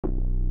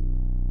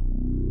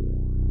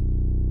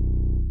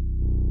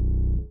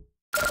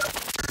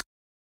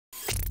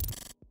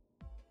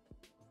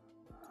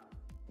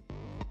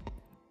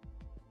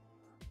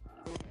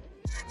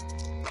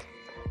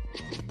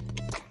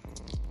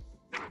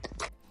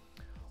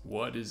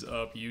What is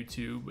up,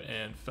 YouTube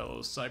and fellow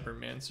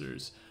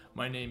cybermancers?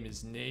 My name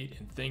is Nate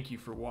and thank you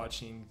for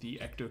watching the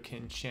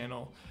Ectokin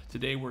channel.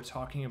 Today we're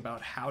talking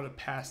about how to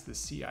pass the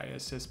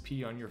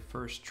CISSP on your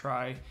first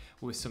try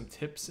with some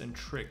tips and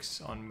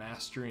tricks on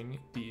mastering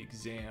the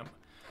exam.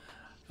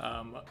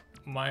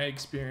 My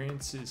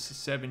experience is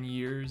 7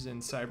 years in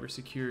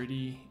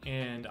cybersecurity,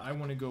 and I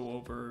want to go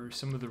over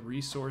some of the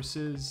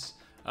resources,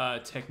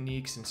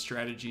 techniques, and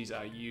strategies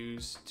I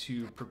use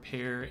to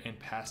prepare and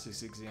pass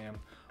this exam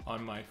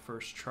on my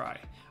first try.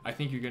 I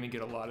think you're going to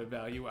get a lot of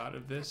value out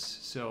of this.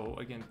 So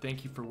again,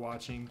 thank you for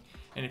watching.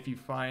 And if you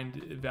find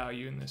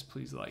value in this,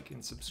 please like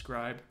and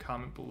subscribe,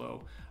 comment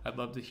below. I'd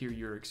love to hear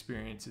your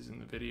experiences in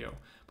the video.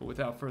 But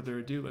without further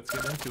ado, let's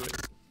get into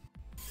it.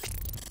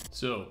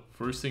 So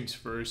first things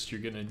first,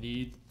 you're going to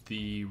need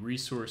the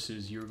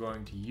resources you're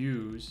going to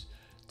use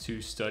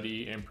to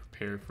study and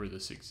prepare for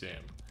this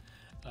exam.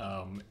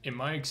 In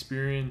my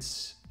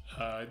experience,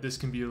 this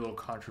can be a little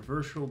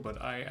controversial,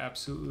 but I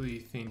absolutely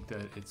think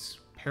that it's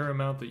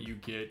paramount that you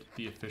get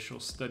the official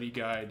study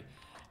guide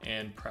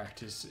and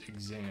practice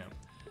exam.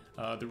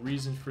 The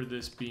reason for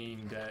this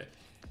being that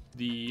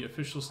the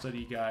official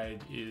study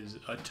guide is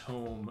a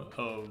tome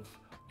of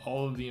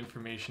all of the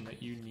information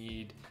that you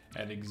need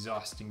at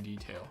exhausting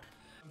detail.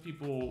 Some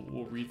people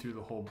will read through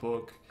the whole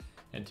book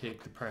and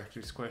take the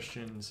practice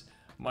questions.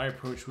 My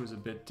approach was a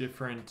bit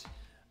different.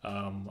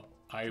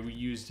 I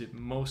used it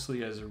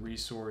mostly as a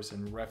resource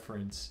and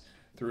reference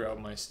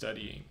throughout my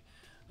studying.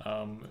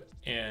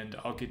 And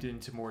I'll get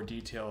into more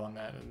detail on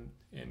that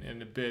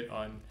in a bit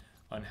on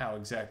how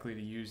exactly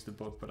to use the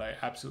book, but I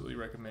absolutely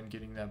recommend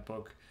getting that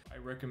book. I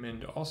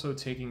recommend also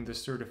taking the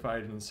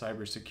Certified in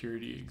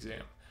Cybersecurity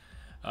exam.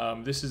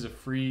 This is a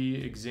free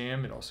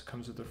exam. It also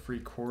comes with a free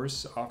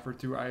course offered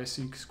through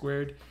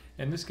CISSP,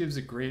 and this gives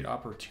a great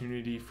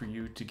opportunity for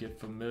you to get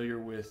familiar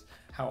with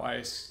how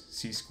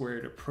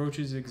CISSP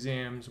approaches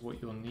exams,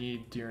 what you'll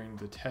need during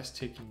the test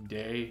taking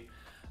day,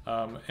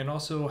 and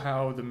also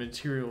how the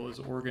material is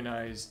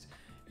organized,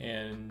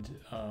 and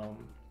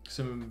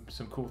some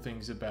cool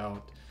things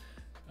about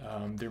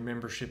their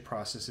membership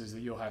processes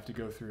that you'll have to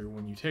go through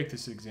when you take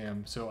this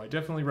exam. So I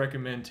definitely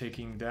recommend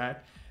taking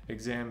that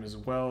exam as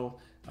well.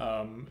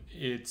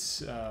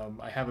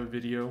 I have a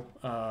video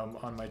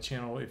on my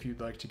channel if you'd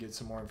like to get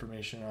some more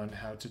information on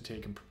how to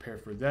take and prepare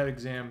for that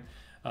exam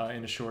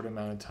in a short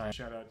amount of time.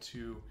 Shout out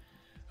to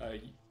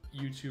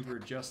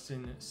YouTuber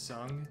Justin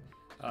Sung.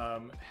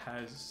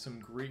 Has some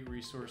great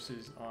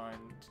resources on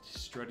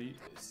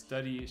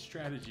study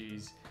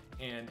strategies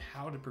and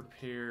how to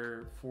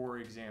prepare for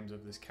exams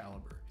of this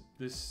caliber.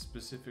 This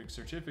specific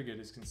certificate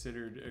is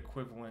considered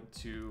equivalent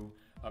to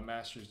a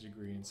master's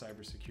degree in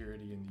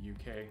cybersecurity in the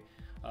UK.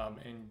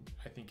 And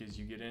I think as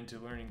you get into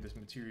learning this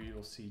material,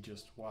 you'll see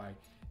just why.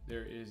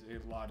 There is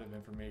a lot of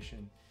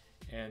information.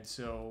 And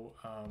so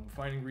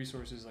finding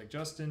resources like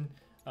Justin,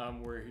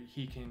 where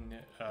he can,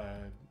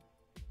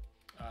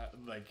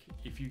 like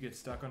if you get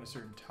stuck on a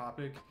certain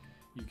topic,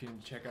 you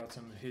can check out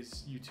some of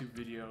his YouTube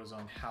videos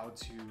on how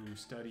to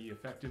study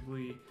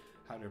effectively,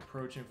 how to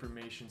approach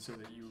information so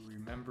that you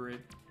remember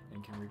it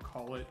and can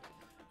recall it.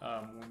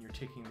 When you're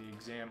taking the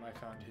exam, I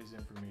found his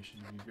information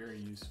to be very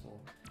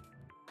useful.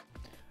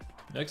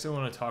 Next, I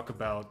want to talk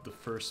about the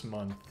first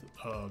month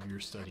of your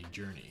study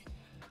journey.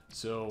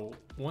 So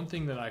one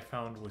thing that I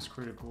found was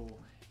critical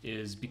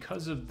is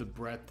because of the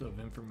breadth of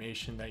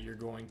information that you're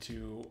going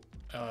to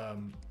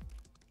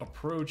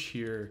approach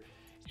here,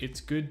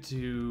 it's good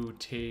to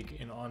take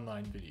an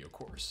online video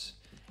course.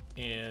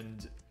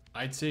 And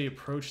I'd say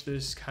approach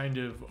this kind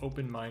of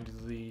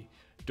open-mindedly.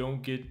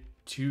 Don't get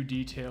too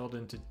detailed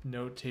into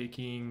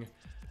note-taking.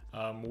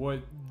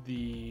 What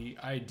the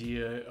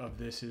idea of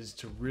this is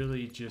to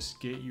really just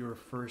get your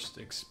first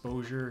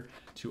exposure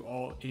to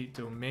all 8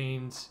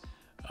 domains,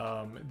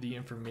 the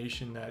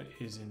information that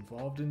is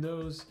involved in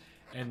those,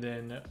 and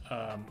then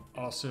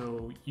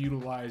also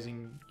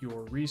utilizing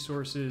your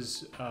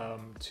resources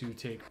to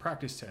take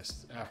practice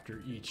tests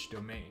after each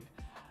domain.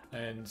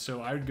 And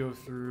so I would go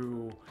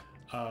through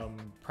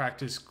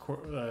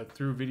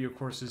through video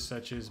courses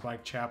such as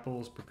Mike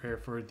Chappell's Prepare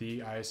for the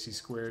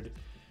ISC²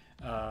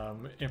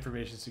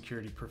 Information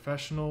Security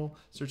Professional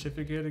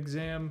Certificate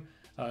exam.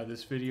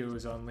 This video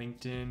is on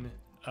LinkedIn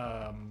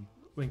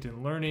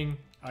Learning.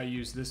 I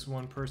used this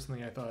one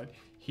personally. I thought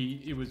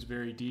it was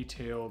very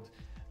detailed.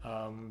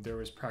 There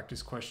was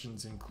practice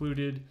questions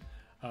included.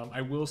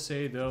 I will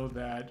say though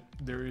that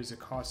there is a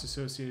cost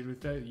associated with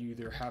that. You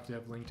either have to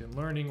have LinkedIn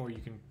Learning, or you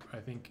can,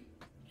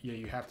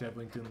 you have to have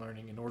LinkedIn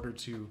Learning in order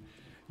to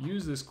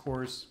use this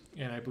course,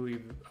 and I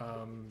believe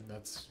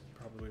that's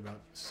probably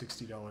about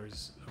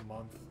 $60 a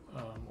month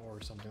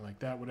or something like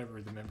that,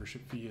 whatever the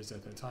membership fee is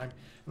at that time,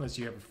 unless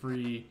you have a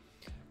free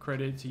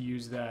credit to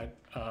use that.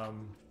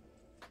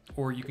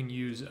 Or you can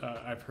use,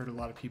 I've heard a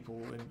lot of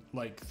people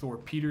like Thor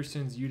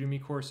Peterson's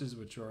Udemy courses,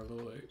 which are a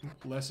little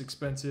less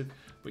expensive,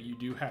 but you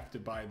do have to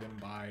buy them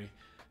by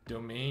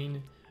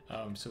domain.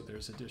 So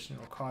there's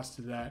additional cost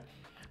to that.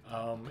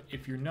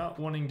 If you're not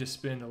wanting to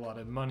spend a lot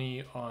of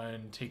money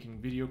on taking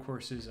video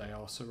courses, I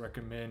also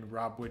recommend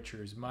Rob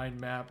Witcher's Mind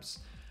Maps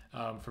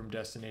from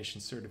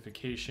Destination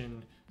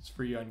Certification. It's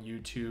free on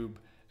YouTube,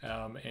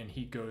 and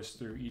he goes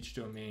through each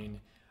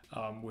domain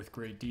with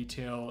great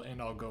detail,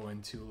 and I'll go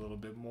into a little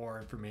bit more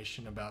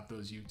information about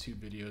those YouTube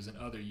videos and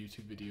other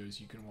YouTube videos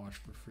you can watch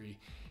for free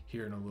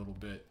here in a little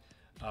bit.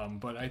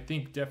 But I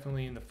think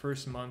definitely in the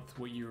first month,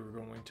 what you're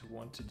going to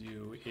want to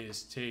do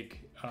is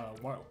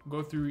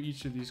go through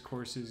each of these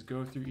courses,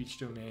 go through each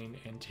domain,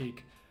 and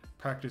take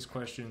practice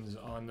questions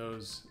on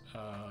those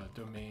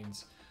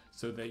domains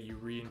so that you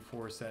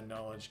reinforce that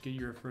knowledge, get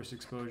your first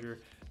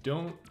exposure.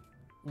 Don't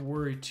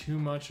worry too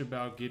much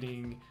about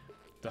getting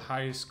the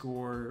highest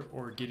score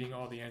or getting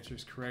all the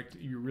answers correct.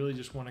 You really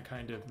just want to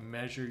kind of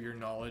measure your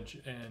knowledge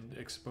and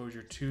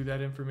exposure to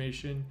that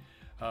information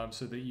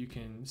so that you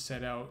can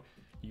set out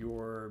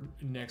your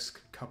next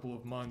couple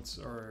of months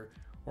or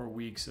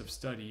weeks of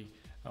study,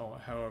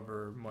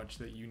 however much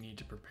that you need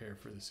to prepare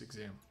for this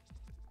exam.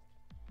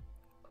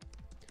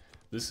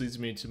 This leads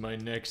me to my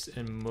next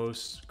and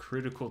most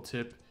critical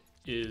tip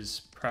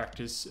is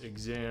practice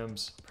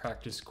exams,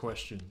 practice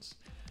questions.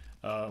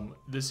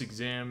 This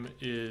exam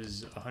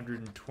is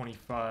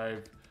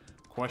 125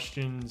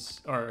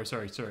 questions, or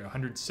sorry,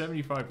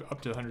 175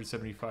 up to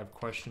 175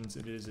 questions.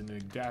 It is an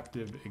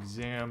adaptive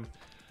exam.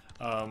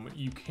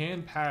 You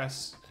can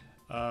pass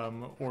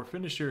or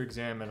finish your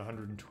exam at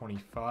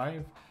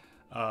 125,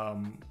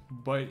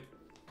 but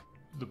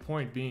the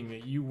point being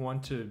that you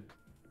want to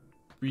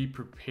be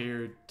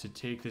prepared to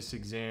take this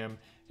exam,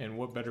 and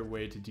what better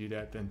way to do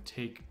that than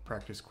take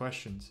practice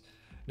questions.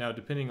 Now,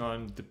 depending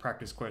on the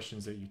practice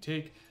questions that you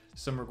take,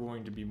 some are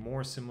going to be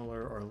more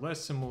similar or less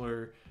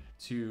similar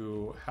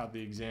to how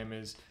the exam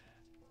is.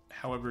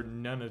 However,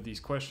 none of these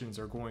questions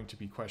are going to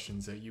be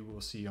questions that you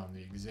will see on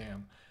the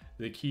exam.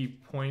 The key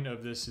point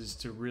of this is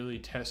to really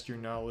test your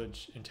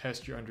knowledge and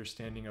test your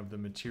understanding of the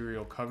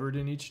material covered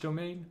in each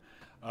domain.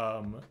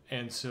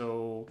 And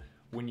so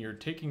when you're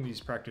taking these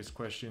practice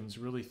questions,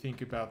 really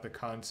think about the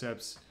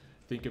concepts,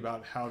 think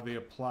about how they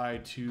apply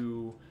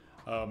to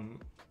a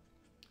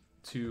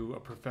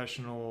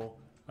professional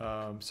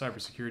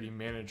cybersecurity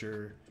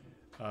manager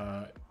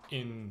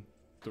in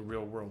the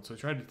real world. So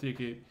try to take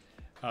it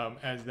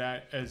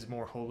as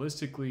more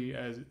holistically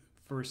as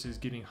versus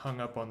getting hung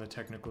up on the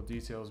technical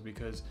details,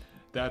 because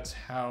that's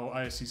how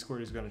ISC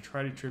Squared is going to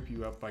try to trip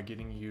you up by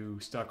getting you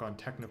stuck on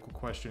technical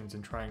questions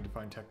and trying to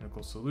find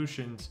technical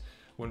solutions,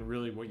 when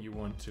really what you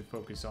want to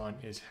focus on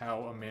is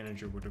how a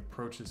manager would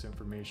approach this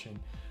information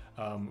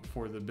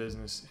for the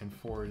business and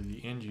for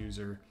the end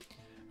user,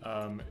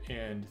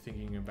 and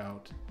thinking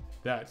about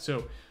that.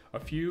 So a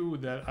few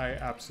that I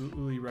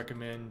absolutely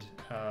recommend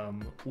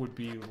would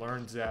be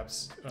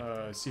LearnZap's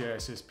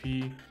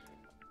CISSP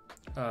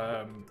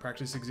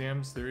practice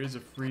exams. There is a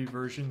free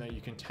version that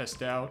you can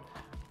test out,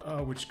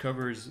 which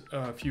covers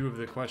a few of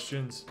the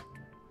questions,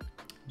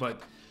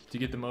 but to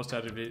get the most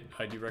out of it,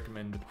 I do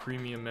recommend the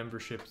premium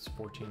membership. It's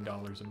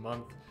 $14 a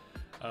month,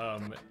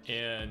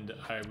 and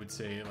I would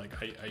say, like,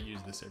 I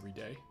use this every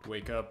day.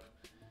 Wake up,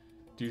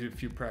 do a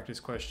few practice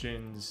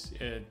questions,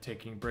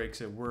 taking breaks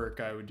at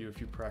work, I would do a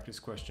few practice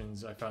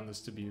questions. I found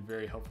this to be a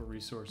very helpful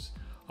resource.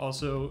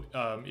 Also,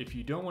 if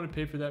you don't want to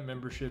pay for that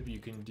membership, you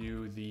can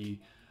do the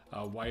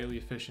Wiley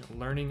Efficient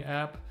Learning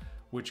app,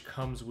 which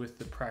comes with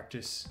the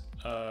practice,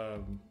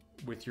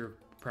 with your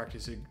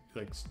practice,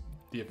 like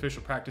the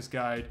official practice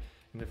guide,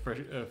 and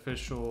the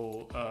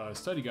official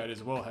study guide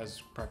as well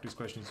has practice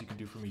questions you can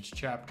do from each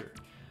chapter.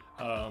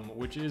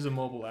 Which is a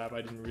mobile app.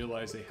 I didn't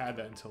realize they had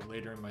that until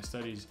later in my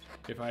studies.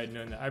 If I had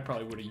known that, I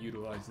probably would have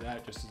utilized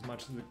that just as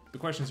much. The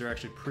questions are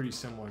actually pretty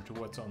similar to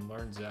what's on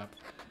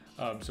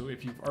LearnZap. So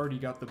if you've already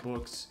got the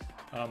books,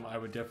 I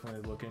would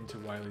definitely look into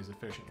Wiley's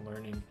Efficient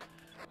Learning.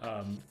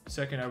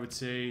 Second, I would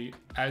say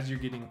as you're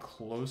getting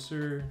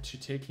closer to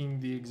taking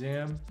the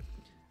exam,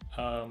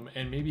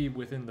 and maybe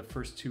within the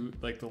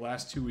the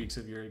last 2 weeks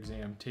of your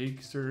exam,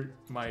 take Sir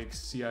Mike's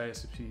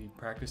CISSP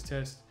practice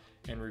test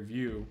and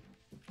review.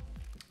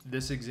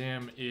 This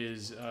exam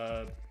is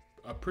a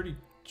pretty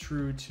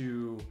true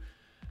to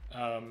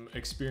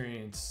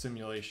experience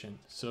simulation.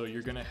 So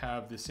you're going to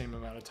have the same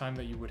amount of time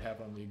that you would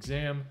have on the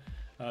exam,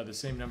 the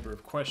same number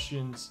of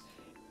questions,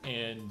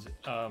 and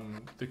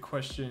the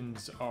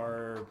questions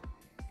are,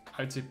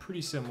 I'd say,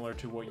 pretty similar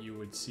to what you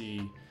would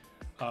see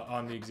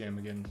on the exam.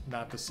 Again,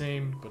 not the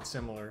same, but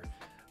similar.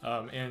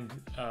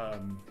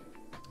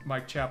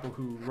 Mike Chappell,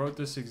 who wrote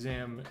this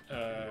exam,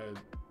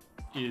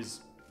 is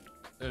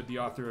the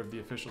author of the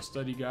official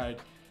study guide.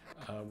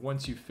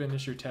 Once you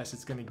finish your test,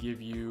 it's going to give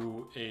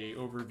you a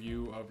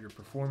overview of your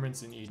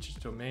performance in each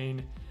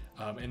domain,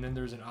 and then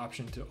there's an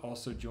option to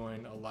also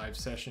join a live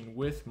session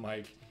with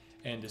Mike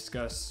and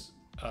discuss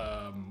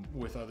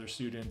with other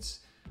students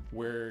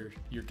where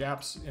your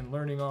gaps in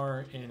learning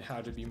are and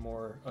how to be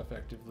more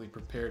effectively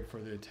prepared for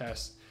the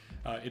test.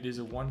 It is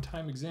a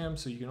one-time exam,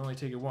 so you can only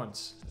take it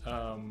once.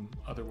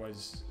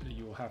 Otherwise,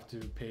 you will have to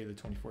pay the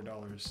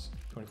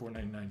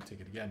 $24.99 to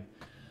take it again.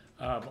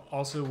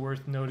 Also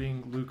worth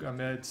noting, Luke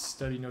Ahmed's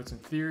study notes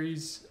and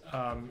theories.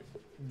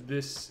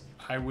 This,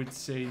 I would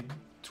say,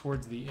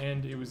 towards the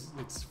end,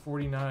 it's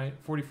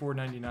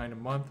 $44.99 a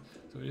month,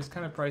 so it is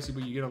kind of pricey,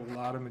 but you get a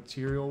lot of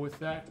material with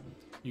that.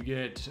 You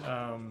get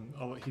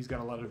he's got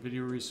a lot of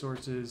video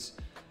resources,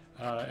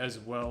 as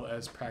well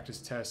as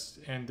practice tests,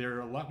 and they're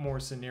a lot more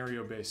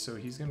scenario based. So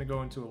he's going to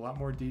go into a lot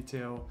more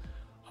detail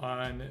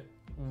on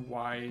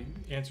why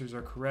answers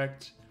are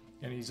correct,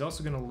 and he's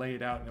also going to lay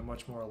it out in a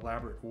much more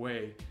elaborate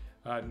way.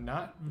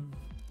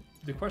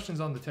 The questions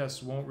on the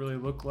test won't really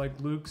look like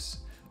Luke's,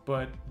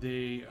 but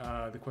the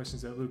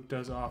questions that Luke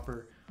does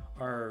offer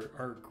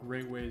are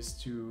great ways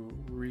to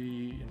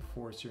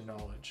reinforce your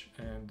knowledge,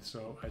 and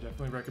so I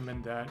definitely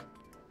recommend that.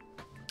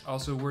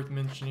 Also worth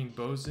mentioning,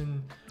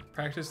 Boson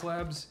practice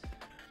labs.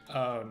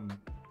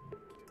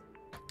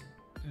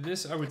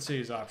 This I would say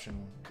is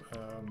optional,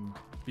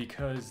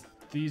 because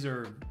these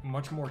are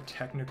much more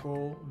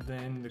technical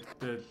than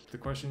the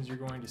questions you're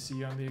going to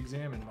see on the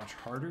exam, and much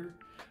harder.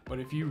 But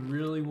if you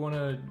really want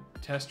to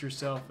test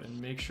yourself and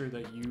make sure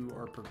that you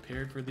are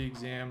prepared for the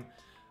exam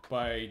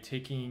by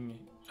taking,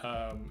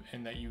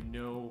 and that you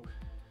know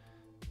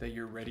that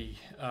you're ready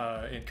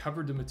and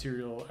covered the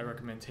material, I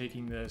recommend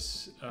taking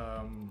this,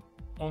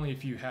 only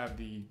if you have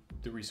the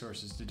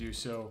resources to do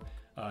so.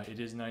 It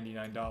is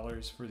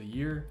 $99 for the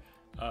year,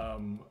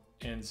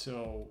 and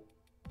so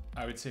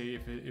I would say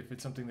if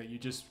it's something that you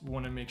just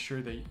want to make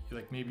sure that,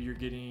 like, maybe you're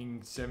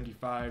getting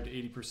 75 to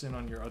 80%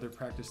 on your other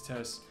practice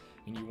tests,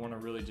 and you want to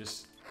really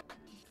just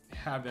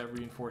have that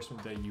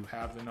reinforcement that you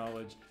have the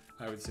knowledge,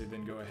 I would say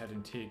then go ahead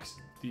and take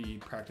the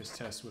practice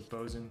test with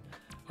Boson.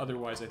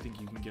 Otherwise, I think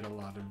you can get a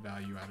lot of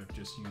value out of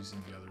just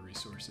using the other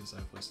resources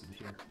I've listed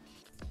here.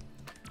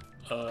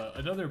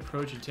 Another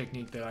approach and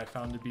technique that I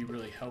found to be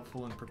really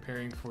helpful in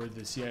preparing for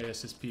the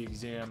CISSP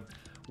exam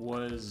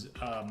was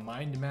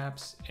mind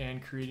maps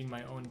and creating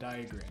my own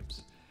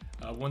diagrams.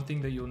 One thing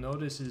that you'll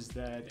notice is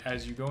that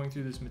as you're going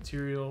through this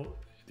material,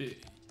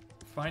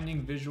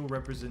 finding visual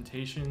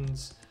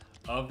representations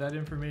of that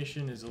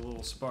information is a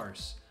little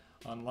sparse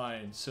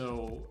online.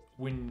 So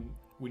when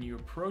you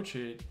approach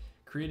it,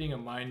 creating a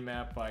mind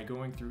map by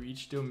going through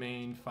each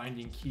domain,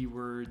 finding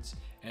keywords,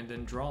 and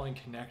then drawing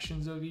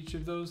connections of each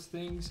of those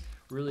things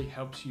really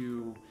helps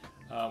you,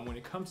 when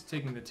it comes to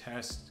taking the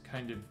test,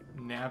 kind of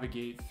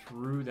navigate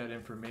through that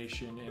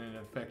information in an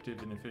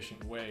effective and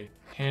efficient way.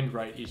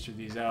 Handwrite each of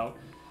these out.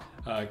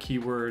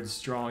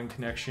 Keywords, drawing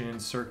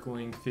connections,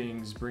 circling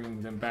things,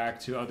 bringing them back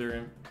to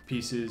other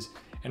pieces,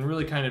 and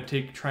really kind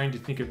of trying to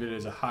think of it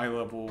as a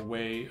high-level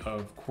way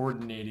of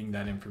coordinating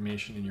that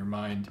information in your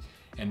mind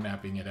and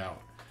mapping it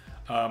out.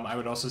 I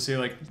would also say,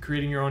 like,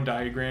 creating your own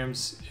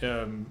diagrams,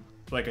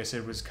 like I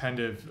said, was kind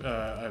of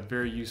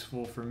very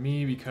useful for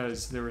me,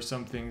 because there were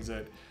some things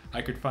that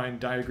I could find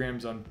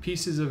diagrams on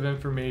pieces of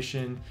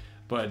information,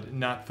 but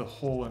not the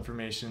whole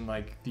information,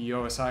 like the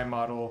OSI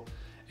model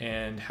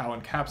and how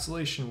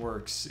encapsulation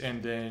works.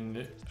 And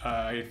then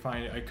I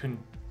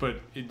couldn't, but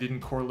it didn't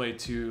correlate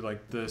to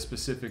like the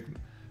specific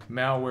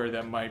malware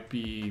that might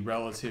be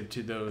relative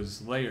to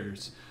those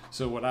layers.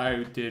 So what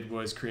I did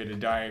was create a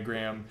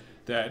diagram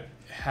that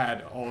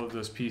had all of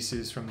those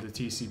pieces from the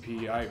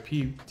TCP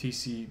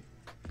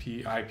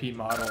IP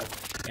model,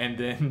 and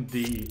then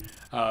the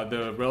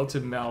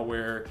relative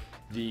malware,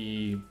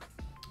 the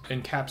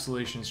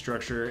encapsulation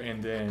structure,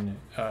 and then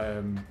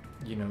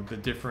the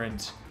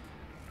different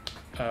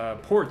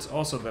ports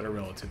also that are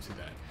relative to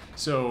that.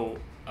 So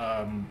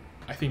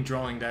I think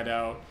drawing that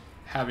out,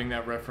 having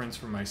that reference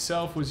for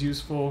myself was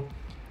useful.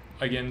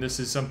 Again, this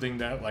is something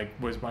that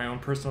was my own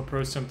personal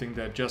approach, something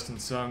that Justin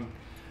Sung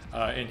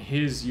in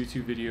his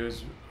YouTube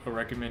videos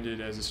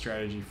recommended as a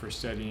strategy for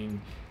studying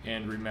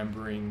and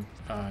remembering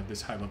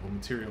this high-level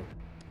material.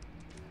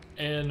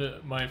 And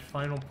my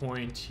final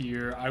point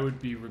here, I would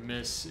be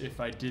remiss if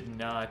I did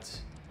not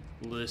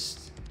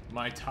list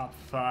my top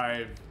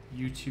 5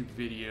 YouTube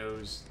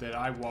videos that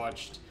I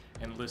watched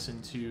and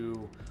listened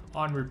to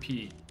on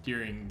repeat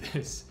during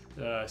this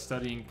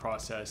studying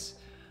process.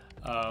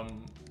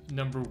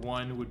 Number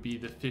 1 would be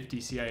the 50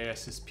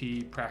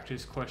 CISSP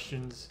practice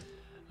questions,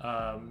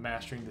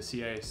 mastering the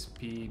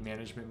CISSP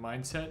management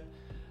mindset.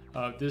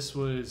 This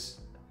was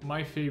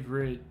my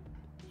favorite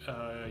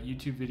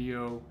YouTube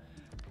video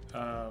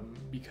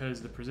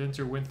because the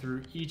presenter went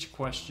through each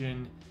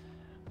question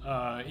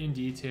in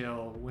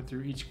detail, went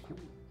through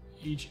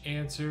each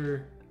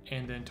answer,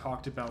 and then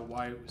talked about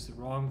why it was the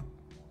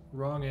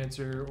wrong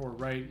answer or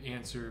right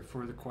answer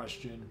for the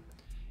question,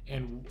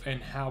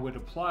 and how it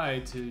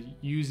applied to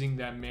using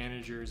that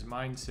manager's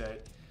mindset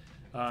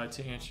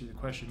to answer the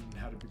question and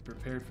how to be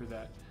prepared for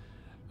that.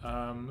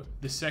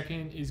 The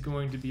second is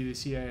going to be the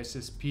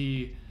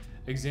CISSP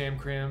Exam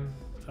Cram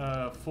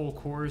full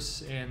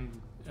course and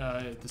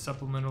the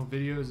supplemental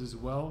videos as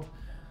well.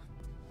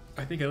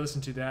 I think I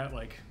listened to that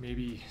like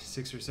maybe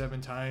 6 or 7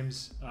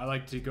 times. I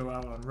like to go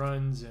out on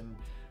runs and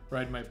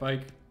ride my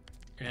bike,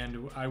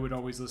 and I would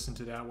always listen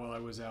to that while I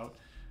was out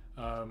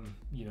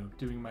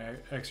doing my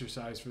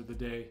exercise for the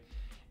day.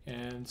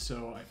 And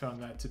so I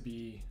found that to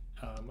be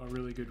a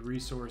really good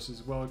resource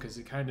as well, because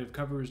it kind of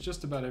covers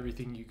just about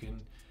everything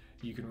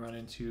you can run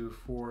into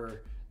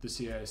for the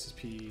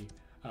CISSP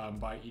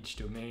by each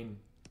domain.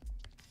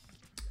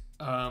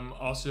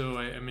 Also,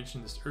 I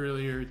mentioned this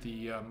earlier,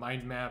 the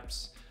mind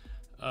maps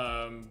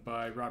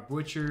by Rob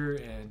Butcher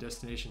and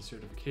Destination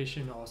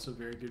Certification, also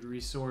very good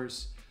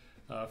resource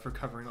for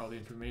covering all the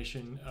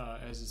information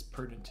as is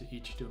pertinent to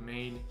each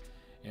domain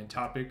and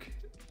topic.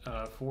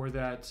 For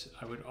that,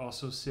 I would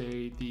also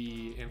say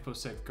the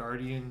InfoSec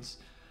Guardians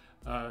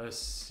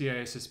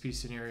CISSP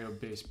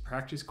scenario-based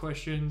practice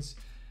questions.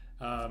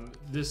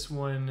 This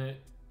one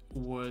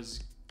was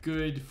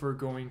good for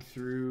going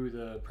through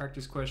the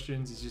practice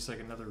questions. It's just like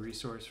another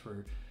resource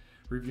for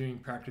reviewing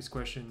practice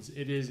questions.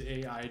 It is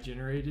AI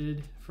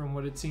generated from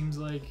what it seems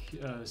like,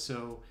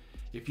 so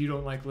if you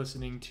don't like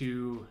listening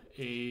to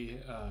a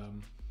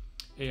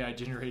AI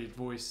generated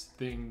voice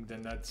thing,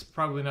 then that's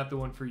probably not the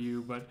one for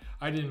you. But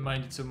I didn't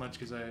mind it so much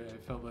because I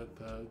felt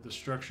that the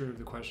structure of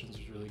the questions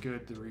was really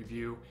good, the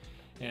review.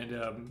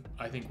 And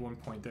I think one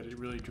point that it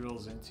really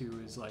drills into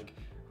is like,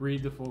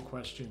 read the full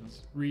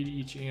questions, read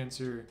each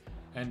answer,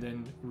 and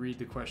then read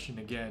the question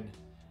again,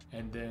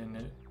 and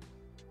then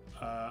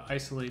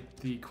isolate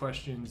the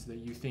questions that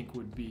you think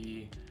would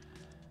be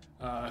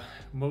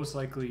most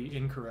likely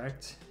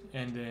incorrect,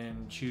 and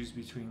then choose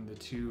between the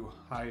two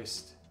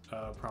highest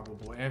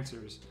probable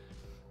answers.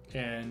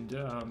 And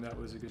that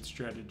was a good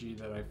strategy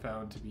that I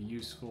found to be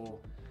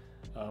useful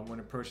when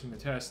approaching the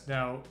test.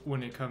 Now,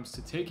 when it comes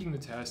to taking the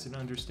test and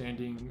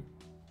understanding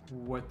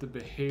what the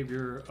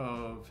behavior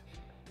of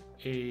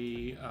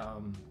a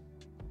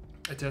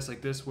test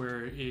like this,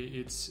 where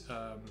it's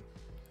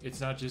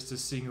not just a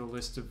single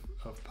list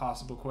of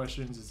possible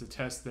questions, it's a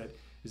test that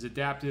is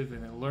adaptive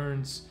and it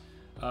learns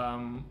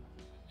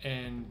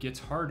and gets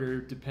harder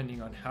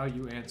depending on how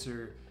you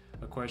answer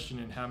a question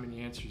and how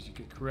many answers you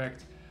get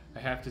correct. I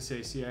have to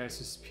say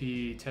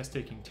CISSP test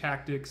taking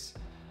tactics,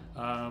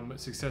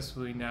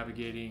 successfully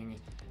navigating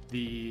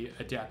the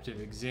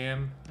adaptive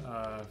exam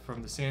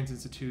from the SANS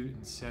Institute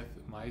and Seth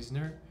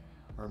Meisner,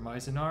 or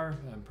Meisenar,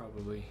 I'm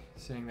probably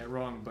saying that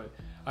wrong, but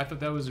I thought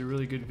that was a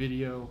really good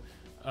video.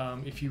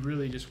 If you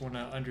really just want to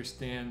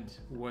understand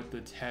what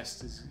the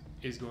test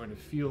is going to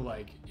feel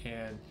like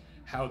and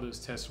how those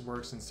tests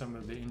works and some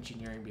of the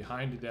engineering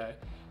behind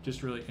that,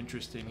 just really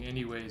interesting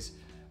anyways,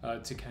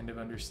 to kind of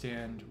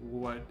understand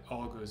what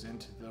all goes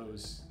into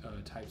those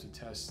types of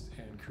tests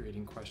and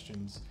creating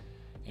questions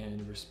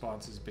and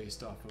responses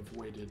based off of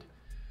weighted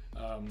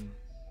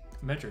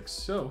metrics.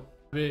 So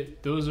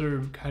those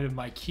are kind of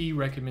my key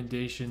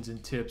recommendations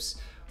and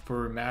tips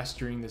for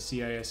mastering the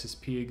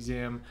CISSP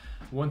exam.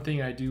 One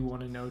thing I do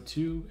want to know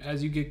too,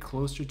 as you get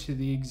closer to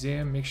the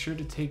exam, make sure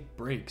to take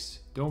breaks.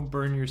 Don't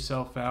burn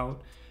yourself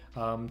out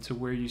to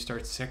where you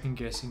start second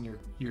guessing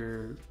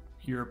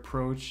your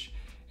approach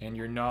and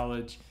your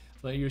knowledge.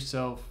 Let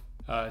yourself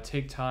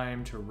take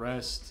time to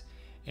rest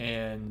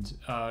and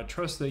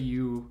trust that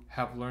you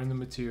have learned the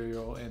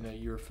material and that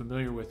you're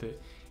familiar with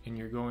it and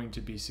you're going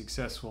to be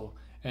successful.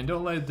 And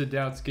don't let the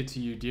doubts get to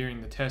you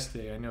during the test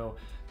day. I know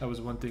that was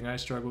one thing I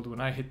struggled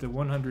when I hit the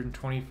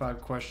 125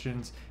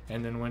 questions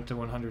and then went to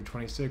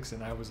 126,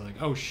 and I was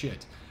like, oh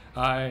shit,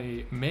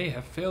 I may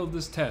have failed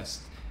this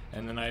test.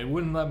 And then I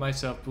wouldn't let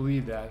myself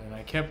believe that, and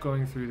I kept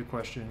going through the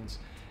questions,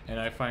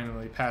 and I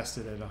finally passed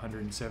it at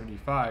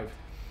 175.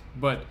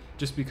 But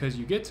just because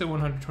you get to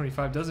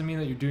 125 doesn't mean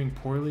that you're doing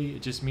poorly.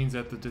 It just means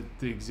that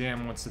the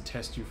exam wants to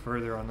test you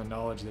further on the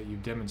knowledge that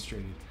you've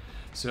demonstrated.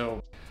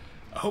 So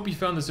I hope you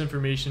found this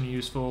information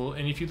useful,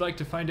 and if you'd like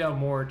to find out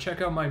more, check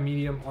out my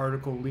Medium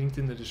article linked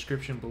in the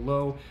description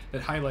below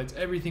that highlights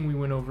everything we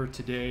went over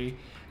today,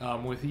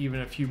 with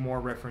even a few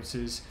more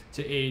references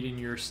to aid in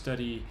your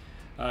study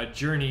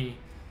journey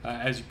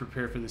as you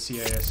prepare for the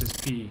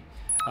CISSP.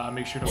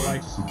 Make sure to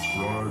like,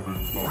 subscribe,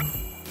 and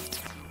comment.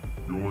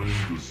 Join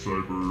the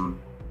Cyber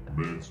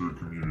Mancer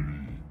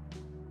community.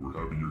 We're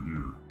happy you're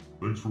here.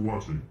 Thanks for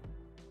watching.